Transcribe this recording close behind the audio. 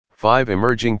5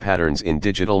 Emerging Patterns in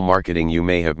Digital Marketing. You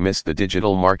may have missed the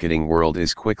digital marketing world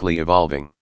is quickly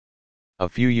evolving. A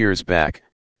few years back,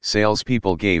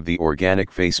 salespeople gave the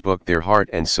organic Facebook their heart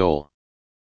and soul.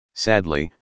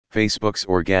 Sadly, Facebook's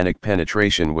organic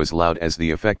penetration was loud as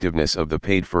the effectiveness of the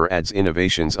paid-for-ads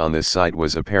innovations on this site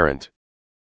was apparent.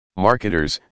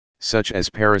 Marketers, such as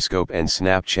Periscope and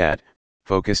Snapchat,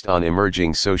 focused on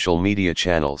emerging social media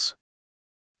channels.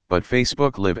 But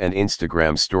Facebook Live and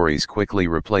Instagram Stories quickly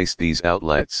replaced these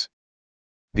outlets.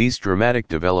 These dramatic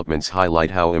developments highlight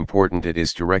how important it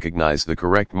is to recognize the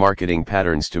correct marketing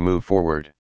patterns to move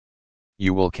forward.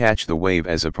 You will catch the wave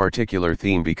as a particular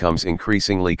theme becomes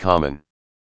increasingly common.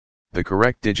 The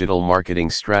correct digital marketing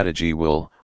strategy will,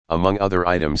 among other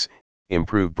items,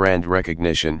 improve brand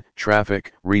recognition,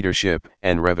 traffic, readership,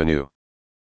 and revenue.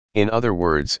 In other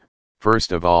words,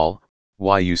 first of all,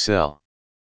 why you sell.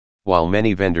 While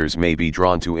many vendors may be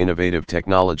drawn to innovative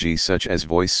technologies such as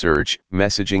voice search,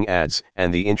 messaging ads,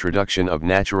 and the introduction of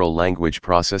natural language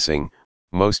processing,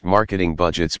 most marketing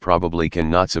budgets probably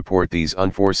cannot support these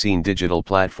unforeseen digital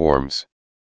platforms.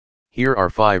 Here are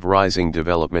 5 rising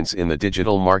developments in the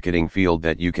digital marketing field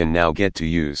that you can now get to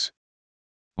use.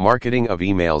 Marketing of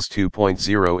Emails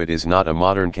 2.0. It is not a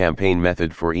modern campaign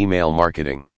method for email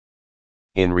marketing.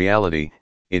 In reality,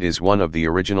 it is one of the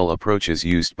original approaches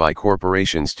used by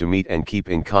corporations to meet and keep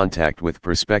in contact with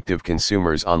prospective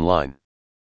consumers online.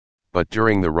 But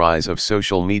during the rise of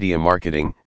social media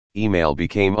marketing, email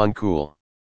became uncool.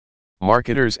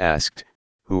 Marketers asked,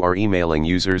 who are emailing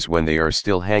users when they are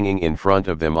still hanging in front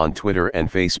of them on Twitter and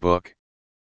Facebook?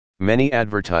 Many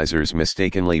advertisers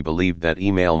mistakenly believed that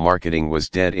email marketing was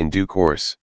dead in due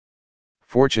course.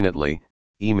 Fortunately,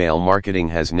 email marketing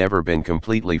has never been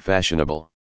completely fashionable.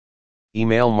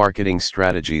 Email marketing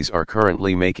strategies are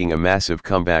currently making a massive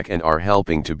comeback and are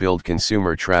helping to build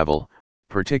consumer travel,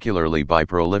 particularly by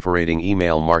proliferating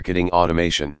email marketing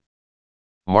automation.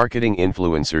 Marketing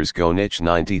influencers go niche.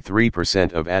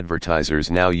 93% of advertisers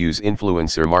now use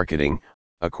influencer marketing,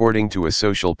 according to a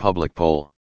Social Public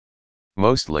poll.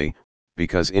 Mostly,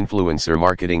 because influencer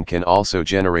marketing can also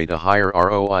generate a higher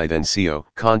ROI than SEO,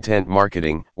 content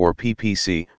marketing, or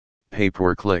PPC,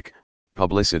 pay-per-click,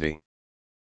 publicity.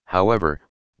 However,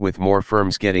 with more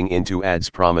firms getting into ads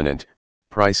prominent,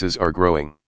 prices are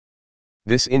growing.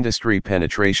 This industry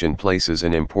penetration places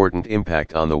an important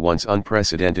impact on the once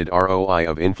unprecedented ROI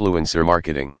of influencer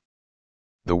marketing.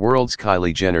 The world's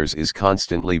Kylie Jenners is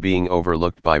constantly being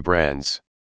overlooked by brands.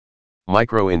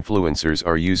 Micro-influencers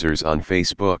are users on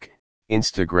Facebook,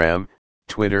 Instagram,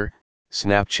 Twitter,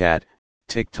 Snapchat,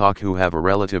 TikTok who have a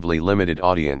relatively limited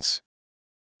audience.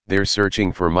 They're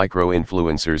searching for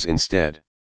micro-influencers instead.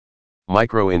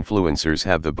 Micro-influencers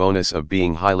have the bonus of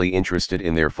being highly interested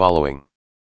in their following.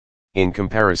 In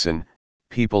comparison,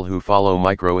 people who follow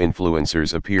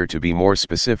micro-influencers appear to be more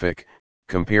specific,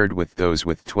 compared with those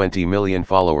with 20 million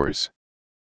followers.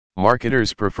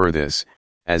 Marketers prefer this,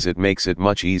 as it makes it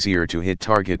much easier to hit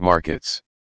target markets.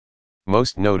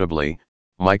 Most notably,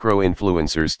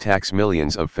 micro-influencers tax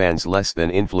millions of fans less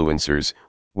than influencers,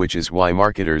 which is why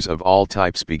marketers of all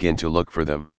types begin to look for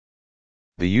them.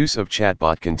 The use of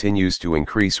chatbot continues to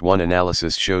increase. One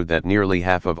analysis showed that nearly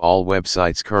half of all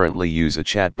websites currently use a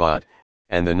chatbot,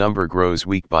 and the number grows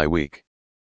week by week.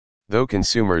 Though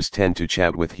consumers tend to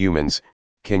chat with humans,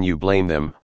 can you blame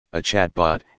them? A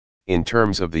chatbot, in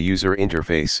terms of the user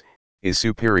interface, is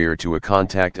superior to a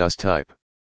contact us type.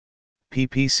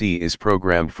 PPC is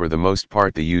programmed. For the most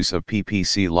part, the use of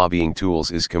PPC lobbying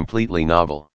tools is completely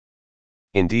novel.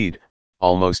 Indeed,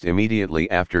 almost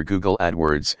immediately after Google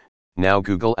AdWords, now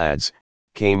Google Ads,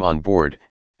 came on board,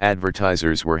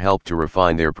 advertisers were helped to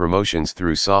refine their promotions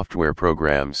through software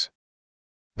programs.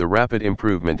 The rapid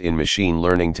improvement in machine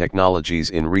learning technologies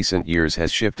in recent years has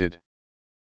shifted.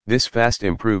 This fast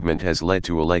improvement has led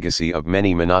to a legacy of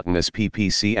many monotonous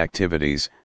PPC activities,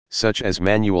 such as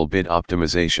manual bid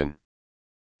optimization.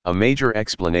 A major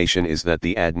explanation is that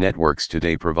the ad networks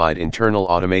today provide internal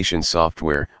automation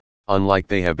software, unlike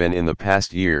they have been in the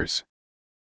past years.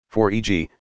 For e.g.,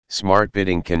 Smart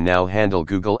Bidding can now handle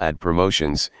Google ad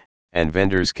promotions, and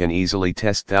vendors can easily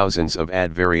test thousands of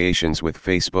ad variations with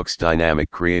Facebook's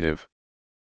dynamic creative.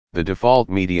 The default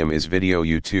medium is video.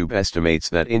 YouTube estimates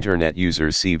that internet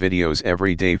users see videos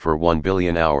every day for 1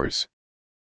 billion hours.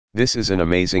 This is an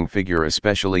amazing figure,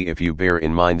 especially if you bear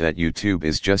in mind that YouTube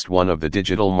is just one of the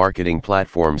digital marketing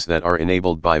platforms that are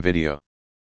enabled by video.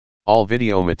 All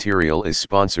video material is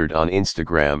sponsored on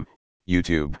Instagram,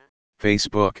 YouTube,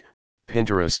 Facebook,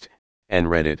 Pinterest, and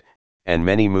Reddit, and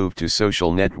many move to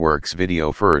social networks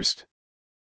video first.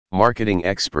 Marketing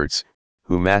experts,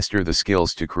 who master the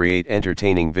skills to create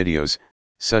entertaining videos,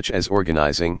 such as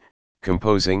organizing,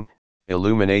 composing,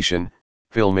 illumination,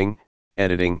 filming,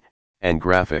 editing, and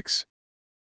graphics.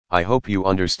 I hope you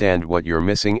understand what you're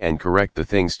missing and correct the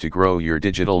things to grow your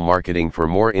digital marketing. For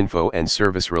more info and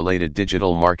service related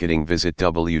digital marketing, visit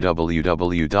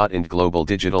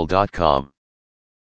www.intglobaldigital.com.